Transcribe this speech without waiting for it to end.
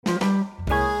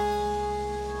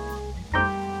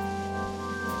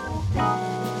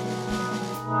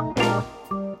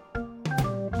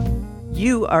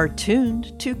You are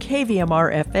tuned to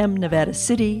KVMR FM Nevada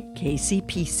City,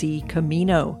 KCPC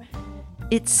Camino.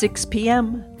 It's 6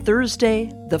 p.m.,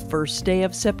 Thursday, the first day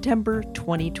of September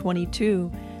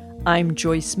 2022. I'm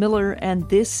Joyce Miller, and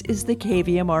this is the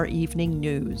KVMR Evening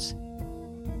News.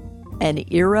 An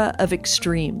era of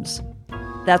extremes.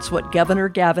 That's what Governor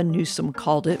Gavin Newsom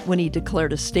called it when he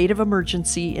declared a state of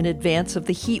emergency in advance of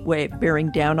the heat wave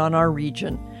bearing down on our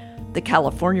region. The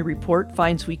California report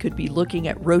finds we could be looking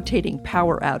at rotating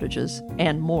power outages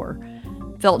and more.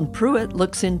 Felton Pruitt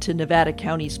looks into Nevada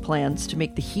County's plans to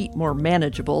make the heat more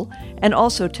manageable and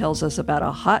also tells us about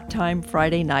a hot time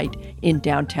Friday night in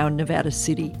downtown Nevada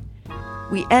City.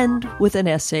 We end with an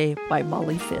essay by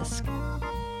Molly Fisk.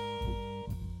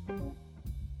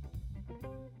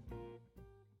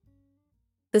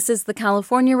 This is the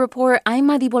California Report. I'm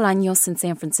Madi Bolaños in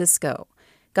San Francisco.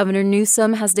 Governor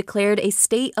Newsom has declared a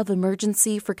state of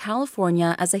emergency for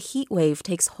California as a heat wave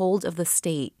takes hold of the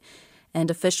state.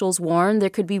 And officials warn there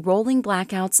could be rolling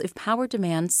blackouts if power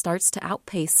demand starts to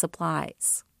outpace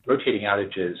supplies. Rotating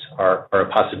outages are a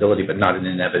possibility, but not an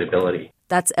inevitability.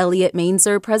 That's Elliot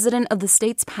Mainzer, president of the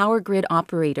state's power grid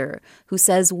operator, who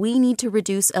says we need to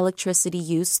reduce electricity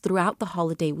use throughout the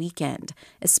holiday weekend,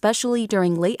 especially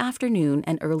during late afternoon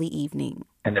and early evening.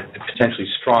 And a potentially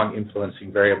strong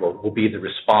influencing variable will be the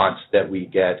response that we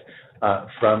get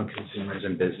from consumers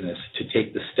and business to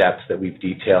take the steps that we've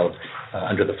detailed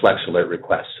under the Flex Alert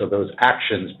request. So those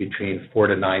actions between 4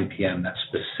 to 9 p.m., that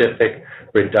specific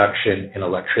reduction in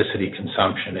electricity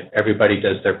consumption, if everybody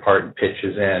does their part and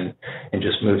pitches in and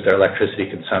just moves their electricity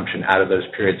consumption out of those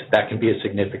periods, that can be a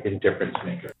significant difference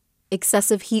maker.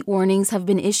 Excessive heat warnings have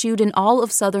been issued in all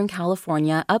of Southern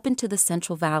California up into the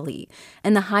Central Valley,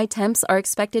 and the high temps are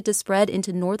expected to spread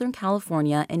into Northern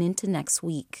California and into next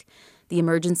week. The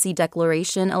emergency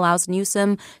declaration allows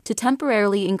Newsom to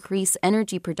temporarily increase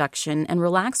energy production and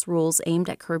relax rules aimed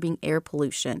at curbing air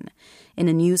pollution. In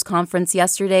a news conference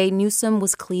yesterday, Newsom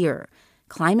was clear.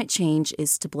 Climate change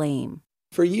is to blame.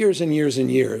 For years and years and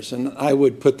years, and I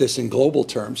would put this in global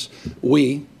terms,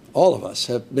 we, all of us,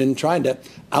 have been trying to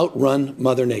outrun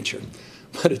Mother Nature.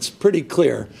 But it's pretty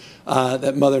clear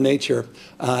that Mother Nature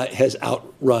has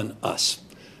outrun us.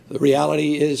 The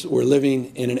reality is we're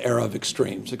living in an era of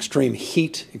extremes, extreme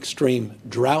heat, extreme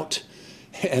drought,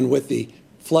 and with the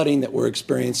flooding that we're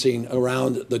experiencing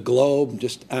around the globe,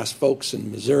 just ask folks in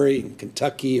Missouri, in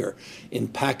Kentucky, or in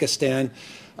Pakistan,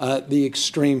 the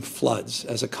extreme floods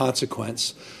as a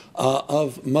consequence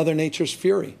of Mother Nature's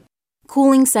fury.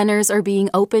 Cooling centers are being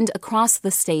opened across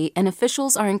the state, and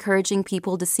officials are encouraging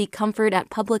people to seek comfort at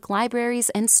public libraries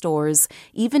and stores,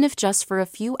 even if just for a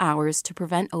few hours to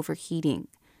prevent overheating.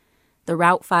 The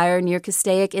route fire near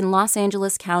Castaic in Los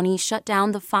Angeles County shut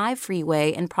down the 5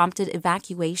 freeway and prompted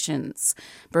evacuations,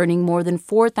 burning more than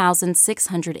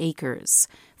 4,600 acres.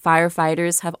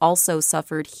 Firefighters have also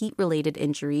suffered heat-related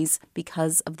injuries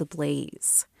because of the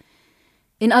blaze.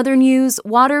 In other news,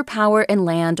 water, power, and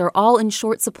land are all in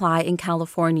short supply in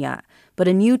California, but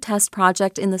a new test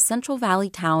project in the Central Valley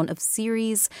town of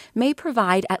Ceres may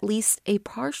provide at least a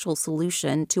partial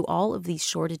solution to all of these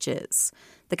shortages.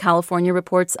 The California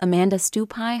Report's Amanda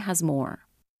Stupai has more.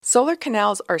 Solar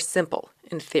canals are simple,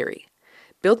 in theory.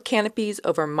 Build canopies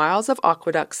over miles of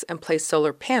aqueducts and place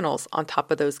solar panels on top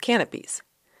of those canopies.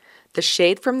 The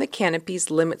shade from the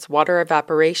canopies limits water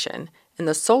evaporation, and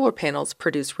the solar panels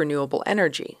produce renewable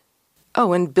energy.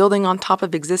 Oh, and building on top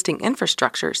of existing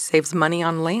infrastructure saves money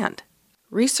on land.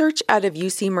 Research out of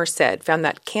UC Merced found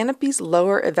that canopies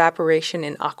lower evaporation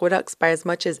in aqueducts by as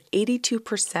much as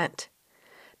 82%.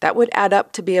 That would add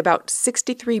up to be about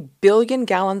 63 billion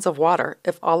gallons of water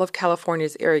if all of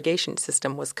California's irrigation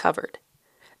system was covered.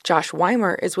 Josh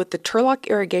Weimer is with the Turlock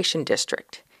Irrigation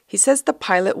District. He says the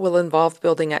pilot will involve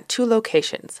building at 2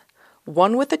 locations,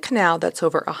 one with a canal that's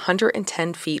over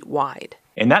 110 feet wide.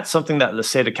 And that's something that the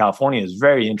state of California is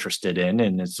very interested in,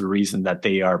 and it's the reason that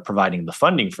they are providing the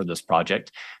funding for this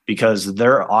project, because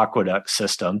their aqueduct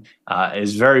system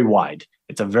is very wide.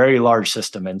 It's a very large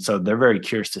system, and so they're very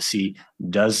curious to see,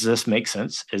 does this make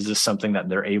sense? Is this something that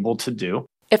they're able to do?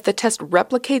 If the test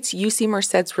replicates UC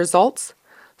Merced's results,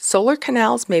 solar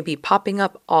canals may be popping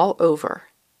up all over.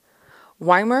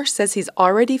 Weimer says he's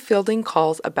already fielding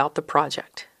calls about the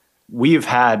project. We've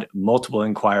had multiple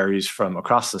inquiries from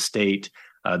across the state,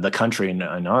 the country, and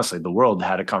honestly, the world.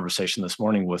 Had a conversation this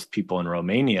morning with people in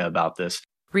Romania about this.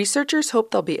 Researchers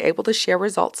hope they'll be able to share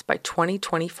results by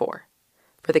 2024.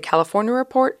 For the California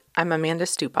Report, I'm Amanda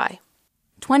Stupai.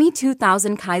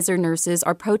 22,000 Kaiser nurses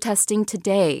are protesting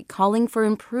today, calling for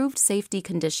improved safety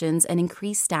conditions and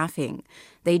increased staffing.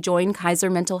 They join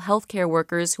Kaiser mental health care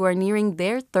workers who are nearing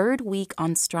their third week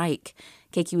on strike.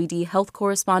 KQED health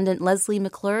correspondent Leslie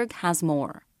McClurg has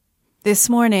more. This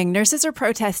morning, nurses are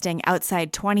protesting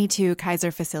outside 22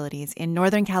 Kaiser facilities in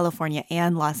Northern California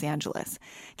and Los Angeles.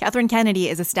 Catherine Kennedy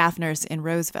is a staff nurse in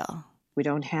Roseville. We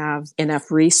don't have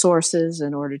enough resources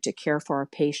in order to care for our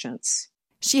patients.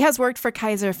 She has worked for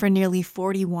Kaiser for nearly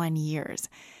 41 years.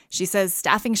 She says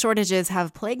staffing shortages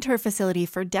have plagued her facility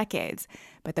for decades,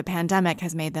 but the pandemic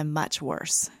has made them much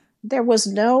worse. There was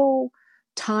no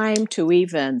time to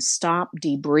even stop,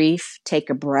 debrief,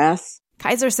 take a breath.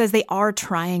 Kaiser says they are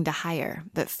trying to hire,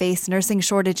 but face nursing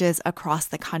shortages across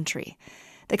the country.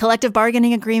 The collective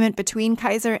bargaining agreement between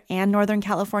Kaiser and Northern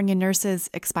California nurses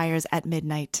expires at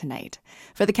midnight tonight.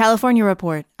 For the California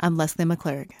Report, I'm Leslie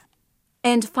McClurg.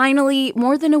 And finally,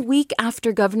 more than a week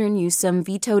after Governor Newsom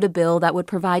vetoed a bill that would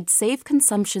provide safe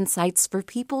consumption sites for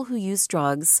people who use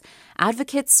drugs,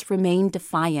 advocates remain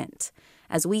defiant.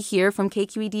 As we hear from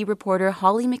KQED reporter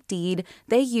Holly McDede,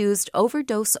 they used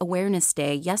Overdose Awareness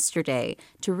Day yesterday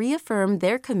to reaffirm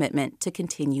their commitment to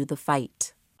continue the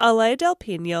fight. Alay Del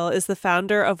Pino is the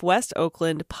founder of West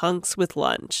Oakland Punks with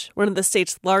Lunch, one of the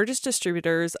state's largest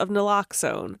distributors of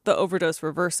naloxone, the overdose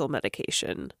reversal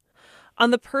medication. On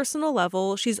the personal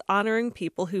level, she's honoring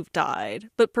people who've died,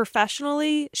 but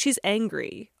professionally, she's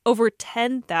angry. Over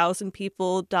 10,000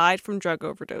 people died from drug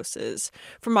overdoses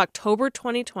from October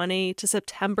 2020 to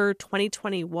September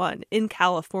 2021 in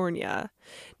California.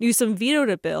 Newsom vetoed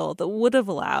a bill that would have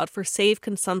allowed for safe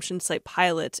consumption site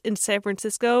pilots in San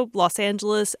Francisco, Los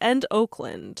Angeles, and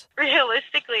Oakland.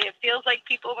 Realistically, it feels like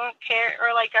people don't care,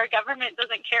 or like our government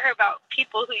doesn't care about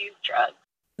people who use drugs.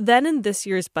 Then in this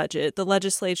year's budget, the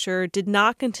legislature did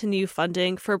not continue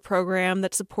funding for a program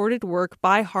that supported work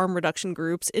by harm reduction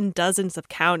groups in dozens of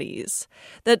counties.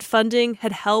 That funding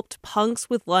had helped Punks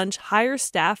with Lunch hire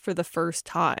staff for the first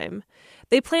time.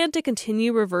 They plan to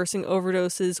continue reversing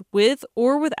overdoses with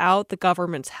or without the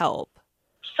government's help.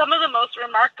 Some of the most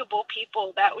remarkable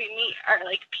people that we meet are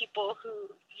like people who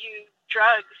use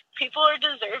drugs. People are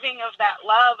deserving of that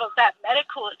love, of that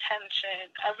medical attention,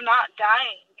 of not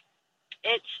dying.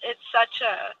 It's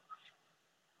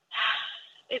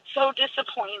so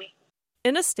disappointing.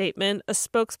 In a statement, a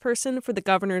spokesperson for the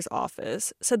governor's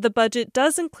office said the budget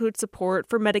does include support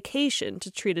for medication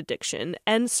to treat addiction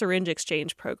and syringe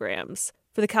exchange programs.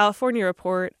 For the California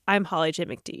Report, I'm Holly J.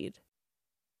 McDede.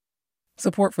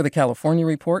 Support for the California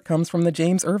Report comes from the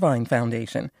James Irvine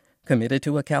Foundation, committed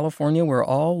to a California where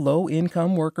all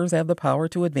low-income workers have the power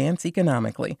to advance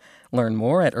economically. Learn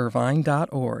more at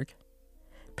irvine.org.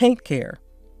 Paint Care,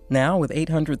 now with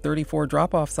 834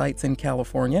 drop-off sites in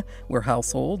California where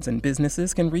households and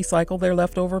businesses can recycle their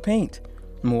leftover paint.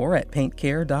 More at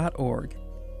paintcare.org.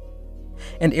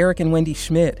 And Eric and Wendy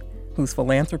Schmidt, whose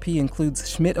philanthropy includes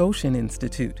Schmidt Ocean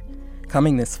Institute.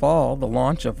 Coming this fall, the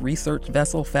launch of research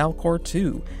vessel Falkor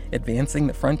 2, advancing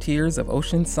the frontiers of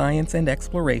ocean science and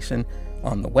exploration,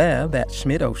 on the web at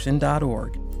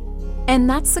schmidtocean.org. And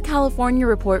that's the California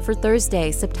Report for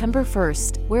Thursday, September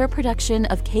 1st. We're a production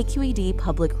of KQED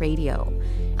Public Radio.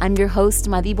 I'm your host,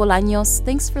 Madi Bolaños.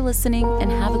 Thanks for listening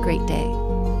and have a great day.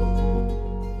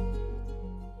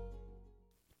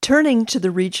 Turning to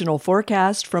the regional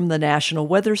forecast from the National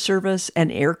Weather Service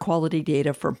and air quality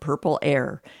data from Purple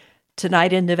Air.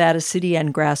 Tonight in Nevada City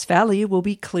and Grass Valley will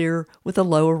be clear with a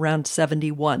low around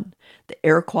 71. The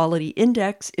air quality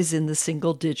index is in the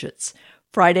single digits.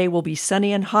 Friday will be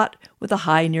sunny and hot with a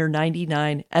high near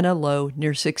 99 and a low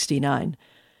near 69.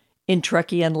 In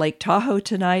Truckee and Lake Tahoe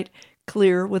tonight,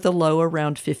 clear with a low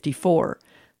around 54.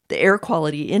 The air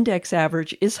quality index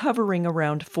average is hovering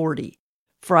around 40.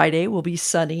 Friday will be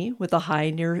sunny with a high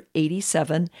near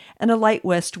 87 and a light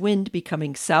west wind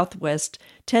becoming southwest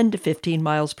 10 to 15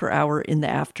 miles per hour in the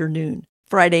afternoon.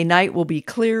 Friday night will be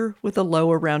clear with a low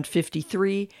around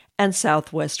 53 and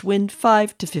southwest wind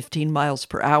 5 to 15 miles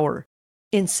per hour.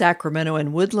 In Sacramento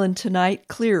and Woodland tonight,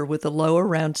 clear with a low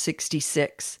around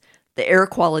 66. The air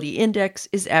quality index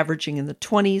is averaging in the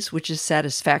 20s, which is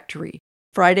satisfactory.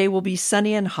 Friday will be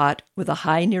sunny and hot with a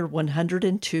high near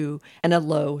 102 and a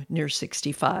low near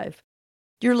 65.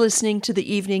 You're listening to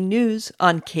the evening news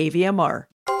on KVMR.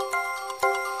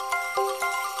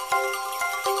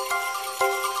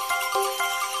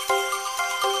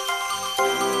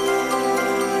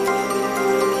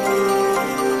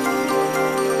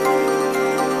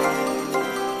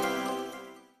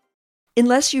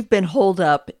 Unless you've been holed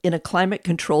up in a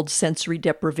climate-controlled sensory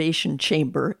deprivation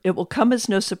chamber, it will come as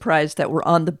no surprise that we're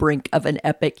on the brink of an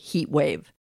epic heat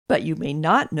wave. But you may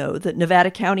not know that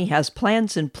Nevada County has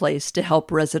plans in place to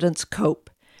help residents cope.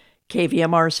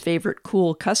 KVMR's favorite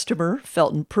cool customer,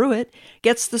 Felton Pruitt,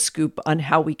 gets the scoop on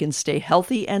how we can stay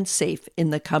healthy and safe in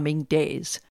the coming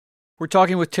days. We're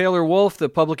talking with Taylor Wolf, the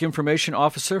Public Information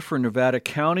Officer for Nevada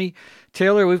County.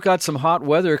 Taylor, we've got some hot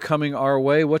weather coming our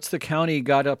way. What's the county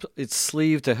got up its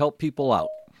sleeve to help people out?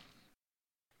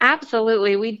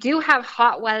 Absolutely. We do have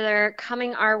hot weather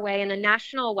coming our way, and the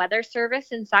National Weather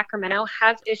Service in Sacramento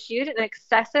has issued an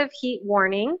excessive heat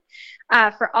warning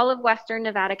for all of Western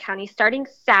Nevada County starting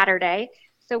Saturday.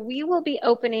 So we will be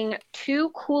opening 2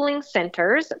 cooling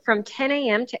centers from 10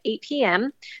 a.m. to 8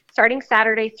 p.m. starting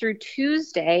Saturday through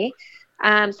Tuesday,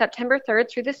 September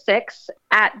 3rd through the 6th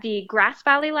at the Grass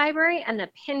Valley Library and the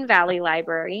Penn Valley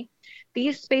Library.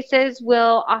 These spaces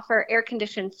will offer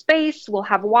air-conditioned space. We'll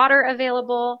have water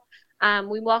available.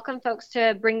 We welcome folks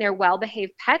to bring their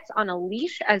well-behaved pets on a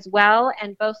leash as well,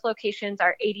 and both locations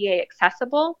are ADA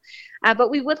accessible. But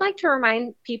we would like to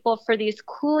remind people for these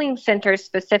cooling centers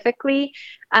specifically,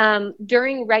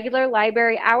 during regular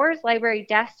library hours, library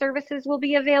desk services will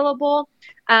be available.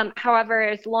 However,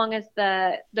 as long as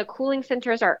the cooling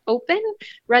centers are open,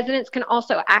 residents can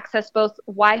also access both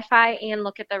Wi-Fi and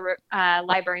look at the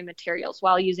library materials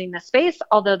while using the space,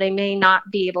 although they may not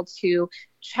be able to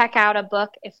check out a book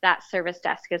if that service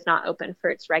desk is not open for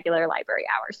its regular library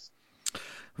hours.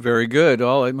 Very good.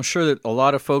 Well, I'm sure that a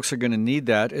lot of folks are going to need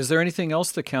that. Is there anything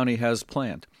else the county has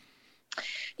planned?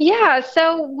 Yeah,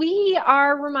 so we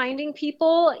are reminding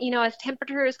people, as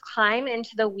temperatures climb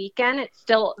into the weekend, it's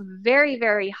still very,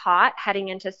 very hot heading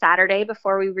into Saturday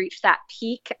before we reach that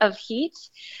peak of heat,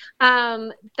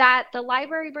 that the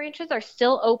library branches are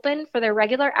still open for their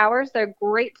regular hours. They're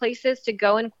great places to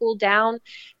go and cool down.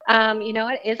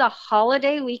 It is a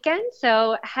holiday weekend,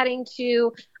 so heading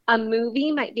to a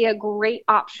movie might be a great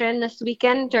option this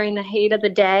weekend during the heat of the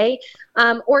day,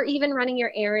 or even running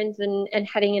your errands and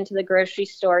heading into the grocery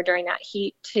store during that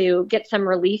heat to get some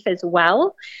relief as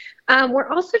well. We're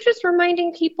also just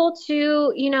reminding people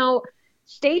to,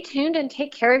 stay tuned and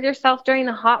take care of yourself during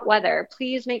the hot weather.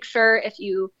 Please make sure if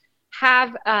you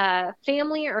have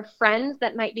family or friends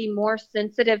that might be more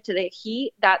sensitive to the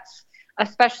heat, that's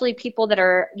especially people that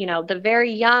are, the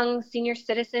very young, senior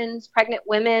citizens, pregnant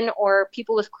women, or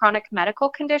people with chronic medical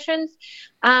conditions,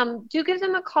 do give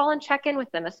them a call and check in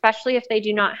with them, especially if they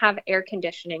do not have air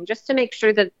conditioning, just to make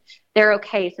sure that they're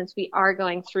okay since we are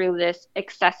going through this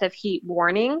excessive heat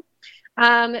warning.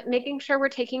 Making sure we're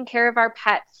taking care of our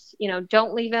pets.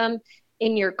 Don't leave them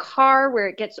in your car where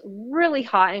it gets really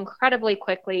hot incredibly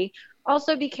quickly.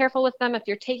 Also be careful with them if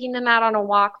you're taking them out on a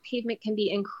walk. Pavement can be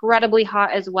incredibly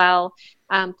hot as well.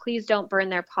 Please don't burn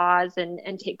their paws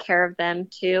and take care of them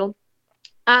too.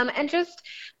 And just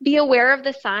be aware of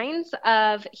the signs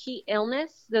of heat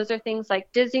illness. Those are things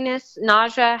like dizziness,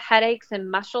 nausea, headaches,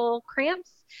 and muscle cramps.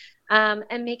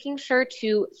 And making sure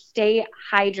to stay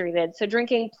hydrated. So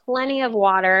drinking plenty of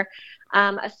water,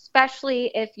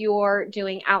 especially if you're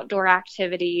doing outdoor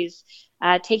activities,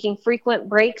 taking frequent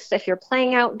breaks if you're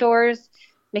playing outdoors,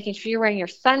 making sure you're wearing your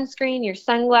sunscreen, your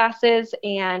sunglasses,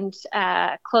 and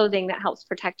clothing that helps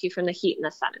protect you from the heat and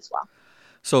the sun as well.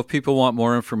 So if people want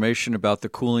more information about the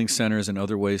cooling centers and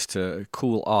other ways to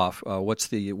cool off, what's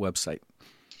the website?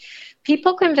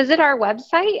 People can visit our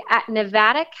website at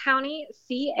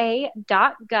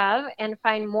nevadacountyca.gov and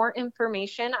find more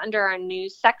information under our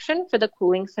news section for the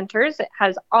cooling centers. It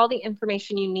has all the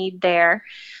information you need there.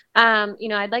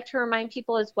 I'd like to remind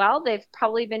people as well, they've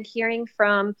probably been hearing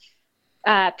from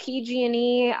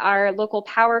PG&E, our local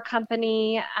power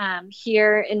company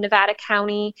here in Nevada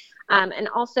County, and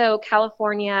also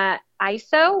California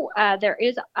ISO. There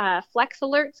is flex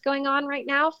alerts going on right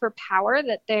now for power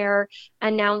that they're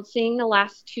announcing the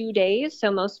last 2 days, so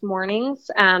most mornings,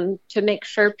 to make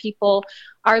sure people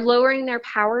are lowering their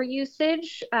power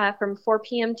usage from 4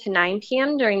 p.m. to 9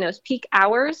 p.m. during those peak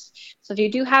hours. So if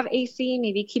you do have AC,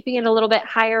 maybe keeping it a little bit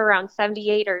higher around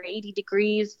 78 or 80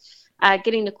 degrees,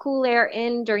 getting the cool air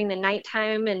in during the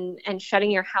nighttime and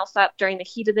shutting your house up during the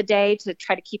heat of the day to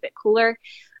try to keep it cooler.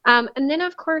 And then,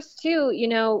 of course, too,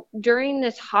 during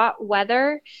this hot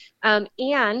weather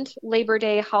and Labor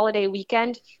Day holiday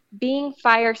weekend, being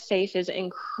fire safe is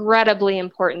incredibly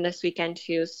important this weekend,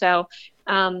 too. So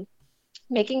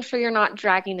making sure you're not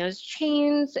dragging those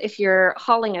chains if you're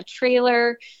hauling a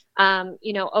trailer,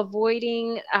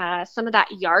 avoiding some of that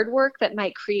yard work that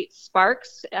might create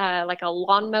sparks, like a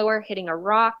lawnmower hitting a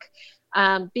rock.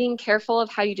 Being careful of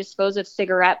how you dispose of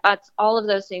cigarette butts, all of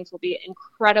those things will be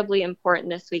incredibly important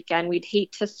this weekend. We'd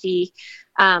hate to see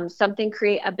something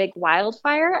create a big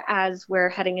wildfire as we're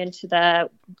heading into the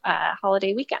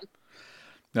holiday weekend.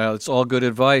 Now, it's all good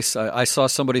advice. I saw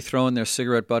somebody throwing their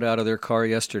cigarette butt out of their car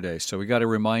yesterday, so we got to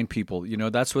remind people,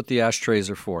 that's what the ashtrays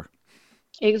are for.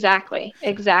 Exactly.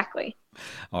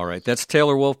 All right. That's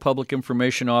Taylor Wolf, Public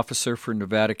Information Officer for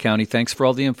Nevada County. Thanks for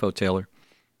all the info, Taylor.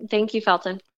 Thank you,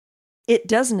 Felton. It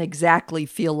doesn't exactly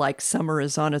feel like summer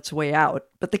is on its way out,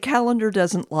 but the calendar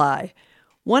doesn't lie.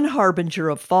 One harbinger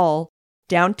of fall,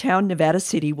 downtown Nevada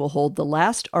City will hold the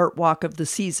last art walk of the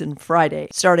season Friday,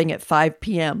 starting at 5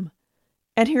 p.m.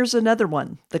 And here's another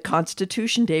one. The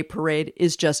Constitution Day Parade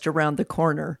is just around the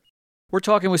corner. We're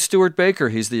talking with Stuart Baker.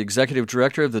 He's the Executive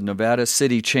Director of the Nevada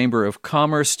City Chamber of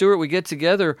Commerce. Stuart, we get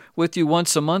together with you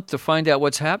once a month to find out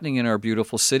what's happening in our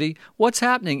beautiful city. What's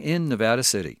happening in Nevada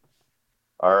City?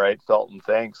 All right, Felton,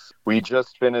 thanks. We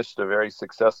just finished a very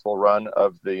successful run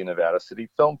of the Nevada City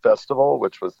Film Festival,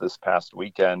 which was this past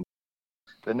weekend.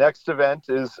 The next event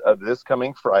is this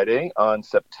coming Friday on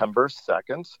September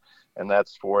 2nd, and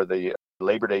that's for the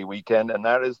Labor Day weekend, and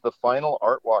that is the final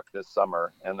art walk this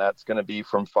summer, and that's going to be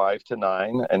from 5 to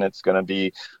 9, and it's going to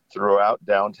be throughout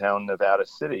downtown Nevada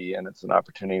City, and it's an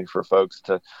opportunity for folks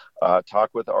to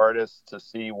talk with artists, to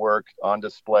see work on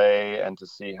display, and to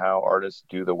see how artists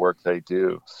do the work they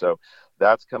do. So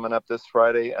that's coming up this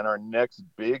Friday, and our next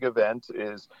big event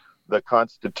is the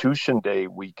Constitution Day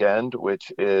weekend,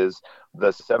 which is the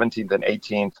 17th and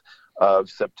 18th of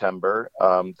September.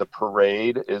 The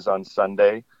parade is on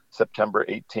Sunday, September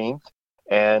 18th,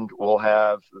 and we'll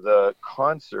have the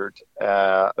concert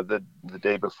the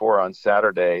day before on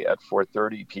Saturday at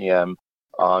 4:30 p.m.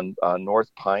 on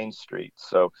North Pine Street.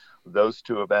 So those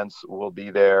two events will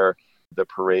be there. The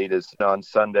parade is on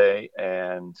Sunday,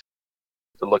 and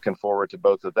looking forward to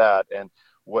both of that. And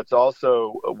what's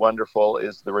also wonderful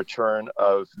is the return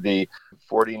of the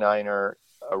 49er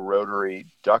Rotary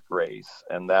Duck Race,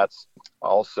 and that's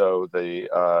also the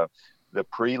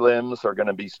prelims are going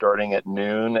to be starting at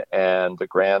noon, and the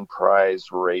grand prize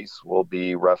race will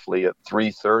be roughly at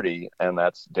 3:30, and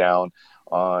that's down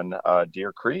on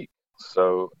Deer Creek.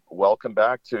 So welcome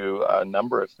back to a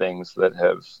number of things that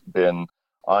have been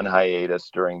on hiatus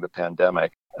during the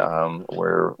pandemic.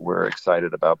 We're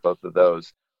excited about both of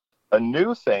those. A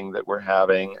new thing that we're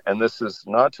having, and this is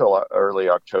not till early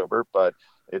October, but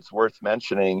it's worth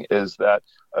mentioning, is that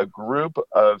a group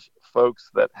of folks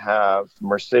that have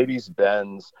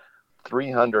Mercedes-Benz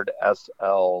 300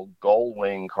 SL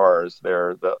Gullwing cars,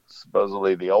 they're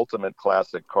supposedly the ultimate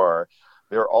classic car,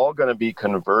 they're all going to be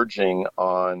converging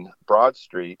on Broad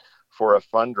Street for a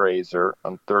fundraiser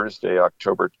on Thursday,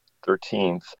 October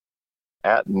 13th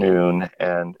at noon,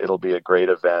 and it'll be a great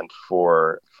event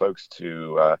for folks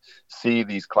to see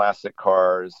these classic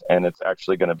cars, and it's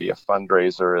actually going to be a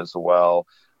fundraiser as well,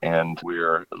 and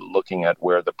we're looking at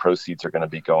where the proceeds are going to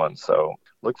be going, so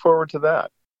look forward to that.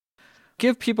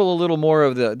 Give people a little more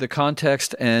of the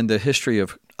context and the history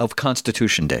of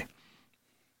Constitution Day.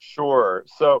 Sure.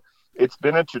 So it's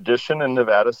been a tradition in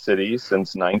Nevada City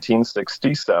since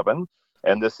 1967.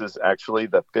 And this is actually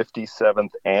the 57th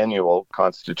annual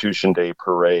Constitution Day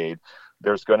Parade.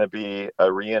 There's going to be a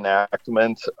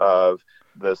reenactment of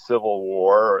the Civil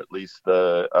War, or at least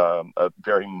a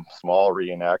very small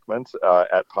reenactment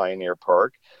at Pioneer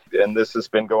Park. And this has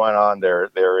been going on.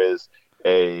 There is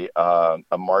a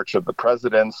March of the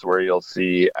Presidents where you'll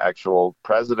see actual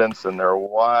presidents and their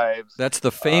wives. That's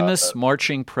the famous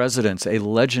Marching Presidents, a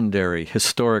legendary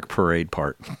historic parade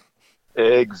part.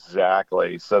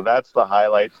 Exactly. So that's the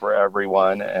highlight for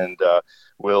everyone, and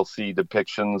we'll see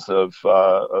depictions of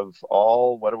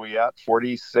all. What are we at?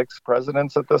 46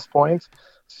 presidents at this point.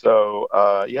 So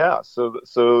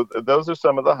So those are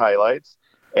some of the highlights,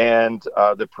 and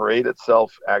the parade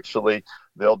itself. Actually,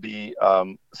 there'll be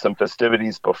some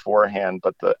festivities beforehand,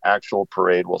 but the actual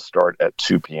parade will start at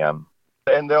 2 p.m.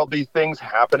 And there'll be things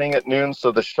happening at noon.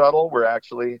 So the shuttle,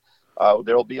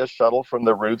 there'll be a shuttle from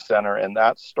the Root Center, and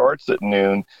that starts at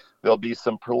noon. There'll be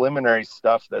some preliminary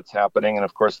stuff that's happening, and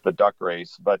of course the duck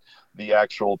race, but the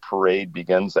actual parade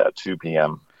begins at 2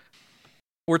 p.m.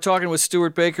 We're talking with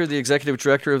Stuart Baker, the Executive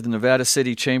Director of the Nevada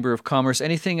City Chamber of Commerce.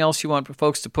 Anything else you want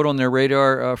folks to put on their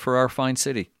radar for our fine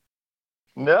city?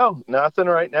 No, nothing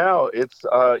right now. It's,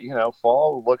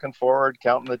 fall, looking forward,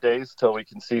 counting the days till we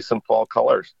can see some fall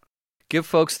colors. Give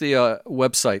folks the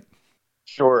website.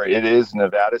 Sure. It is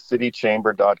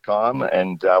nevadacitychamber.com,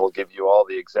 and we'll give you all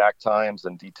the exact times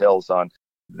and details on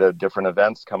the different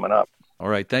events coming up. All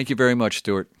right. Thank you very much,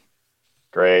 Stuart.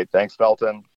 Great. Thanks,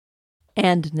 Felton.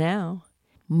 And now,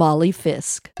 Molly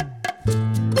Fisk.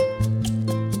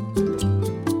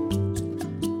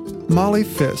 Molly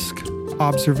Fisk,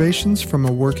 Observations from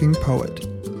a Working Poet.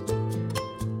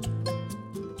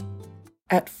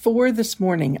 At 4 this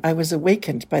morning, I was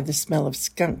awakened by the smell of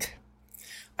skunk.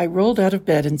 I rolled out of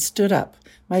bed and stood up,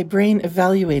 my brain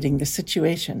evaluating the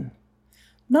situation.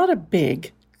 Not a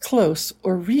big, close,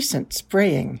 or recent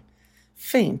spraying.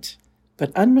 Faint,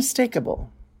 but unmistakable.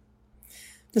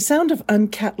 The sound of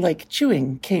uncat-like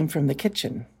chewing came from the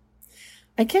kitchen.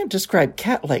 I can't describe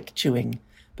cat-like chewing,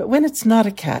 but when it's not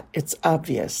a cat, it's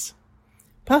obvious.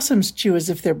 Possums chew as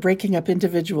if they're breaking up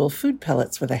individual food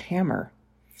pellets with a hammer.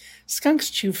 Skunks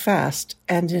chew fast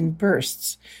and in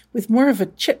bursts, with more of a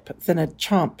chip than a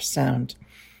chomp sound,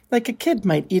 like a kid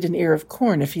might eat an ear of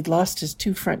corn if he'd lost his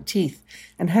 2 front teeth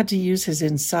and had to use his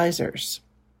incisors.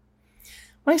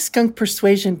 My skunk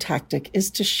persuasion tactic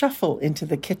is to shuffle into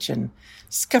the kitchen,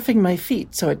 scuffing my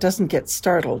feet so it doesn't get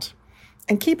startled,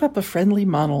 and keep up a friendly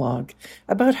monologue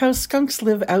about how skunks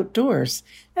live outdoors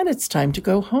and it's time to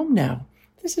go home now.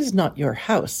 This is not your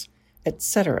house,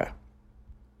 etc.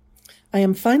 I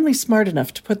am finally smart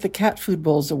enough to put the cat food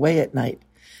bowls away at night,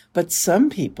 but some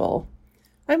people,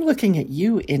 I'm looking at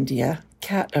you, India,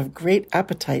 cat of great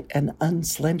appetite and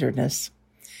unslenderness,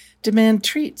 demand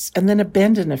treats and then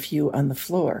abandon a few on the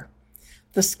floor.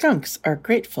 The skunks are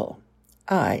grateful.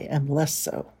 I am less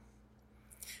so.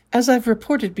 As I've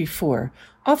reported before,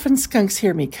 often skunks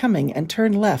hear me coming and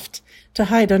turn left to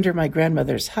hide under my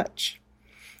grandmother's hutch.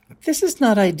 This is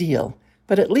not ideal,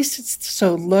 but at least it's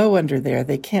so low under there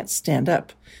they can't stand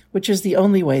up, which is the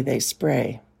only way they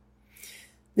spray.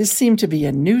 This seemed to be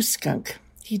a new skunk.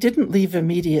 He didn't leave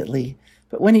immediately,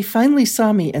 but when he finally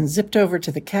saw me and zipped over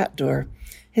to the cat door,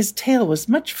 his tail was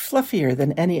much fluffier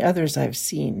than any others I've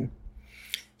seen.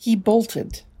 He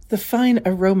bolted, the fine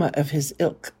aroma of his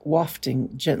ilk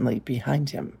wafting gently behind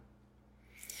him.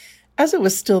 As it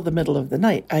was still the middle of the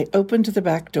night, I opened the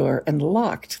back door and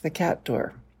locked the cat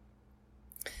door.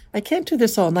 I can't do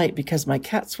this all night because my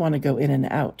cats want to go in and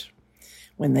out.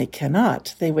 When they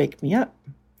cannot, they wake me up.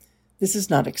 This is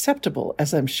not acceptable,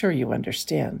 as I'm sure you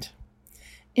understand.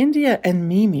 India and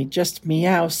Mimi just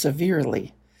meow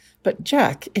severely, but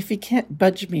Jack, if he can't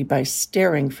budge me by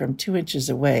staring from 2 inches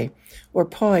away or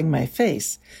pawing my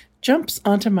face, jumps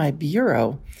onto my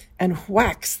bureau and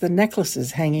whacks the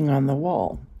necklaces hanging on the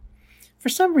wall. For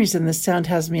some reason, this sound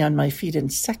has me on my feet in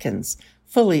seconds,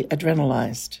 fully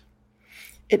adrenalized.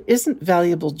 It isn't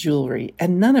valuable jewelry,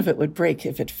 and none of it would break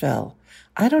if it fell.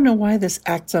 I don't know why this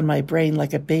acts on my brain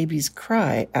like a baby's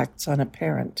cry acts on a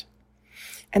parent.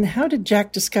 And how did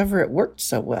Jack discover it worked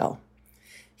so well?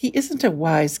 He isn't a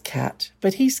wise cat,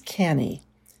 but he's canny,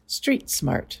 street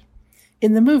smart.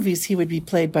 In the movies, he would be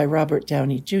played by Robert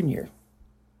Downey Jr.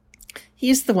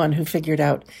 He's the one who figured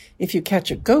out if you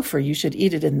catch a gopher, you should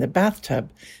eat it in the bathtub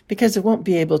because it won't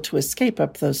be able to escape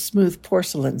up those smooth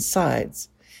porcelain sides.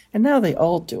 And now they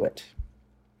all do it.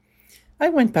 I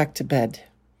went back to bed.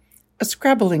 A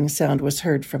scrabbling sound was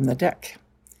heard from the deck.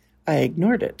 I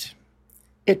ignored it.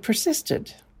 It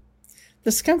persisted.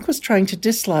 The skunk was trying to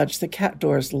dislodge the cat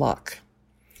door's lock.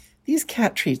 These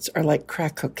cat treats are like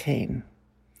crack cocaine.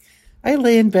 I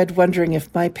lay in bed wondering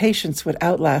if my patience would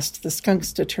outlast the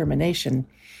skunk's determination,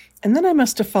 and then I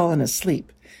must have fallen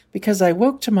asleep because I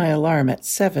woke to my alarm at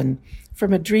 7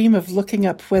 from a dream of looking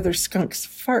up whether skunks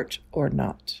fart or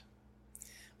not.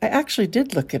 I actually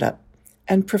did look it up,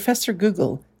 and Professor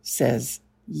Google says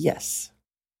yes.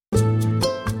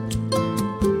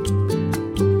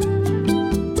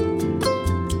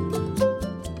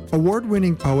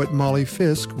 Award-winning poet Molly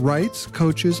Fisk writes,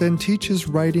 coaches, and teaches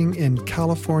writing in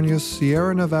California's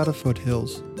Sierra Nevada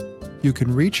foothills. You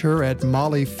can reach her at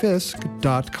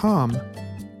mollyfisk.com.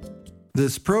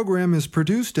 This program is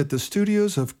produced at the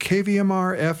studios of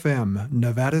KVMR-FM,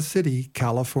 Nevada City,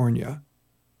 California.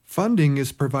 Funding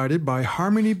is provided by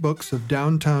Harmony Books of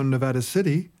downtown Nevada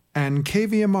City and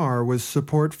KVMR with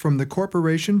support from the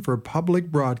Corporation for Public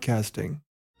Broadcasting.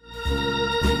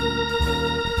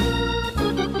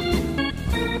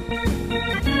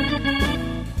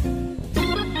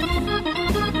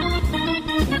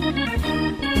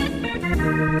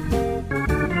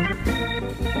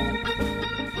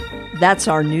 That's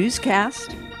our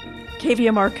newscast.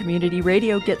 KVMR Community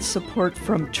Radio gets support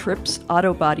from Tripp's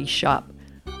Auto Body Shop,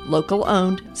 local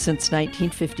owned since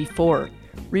 1954,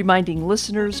 reminding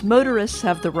listeners motorists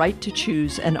have the right to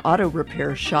choose an auto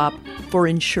repair shop for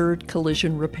insured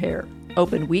collision repair.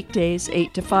 Open weekdays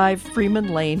 8 to 5, Freeman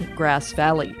Lane, Grass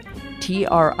Valley.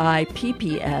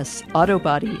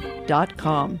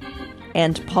 TRIPPSautobody.com.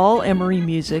 And Paul Emery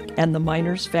Music and the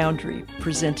Miners Foundry,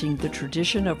 presenting the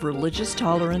tradition of religious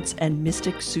tolerance and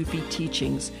mystic Sufi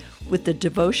teachings with the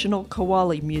devotional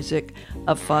Qawwali music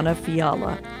of Fana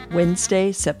Fiala,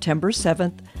 Wednesday, September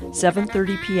 7th,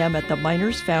 7:30 p.m. at the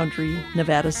Miners Foundry,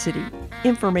 Nevada City.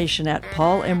 Information at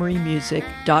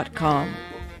paulemerymusic.com.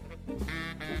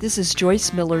 This is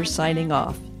Joyce Miller signing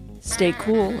off. Stay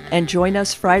cool and join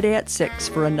us Friday at 6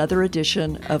 for another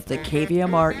edition of the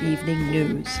KVMR Evening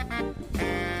News.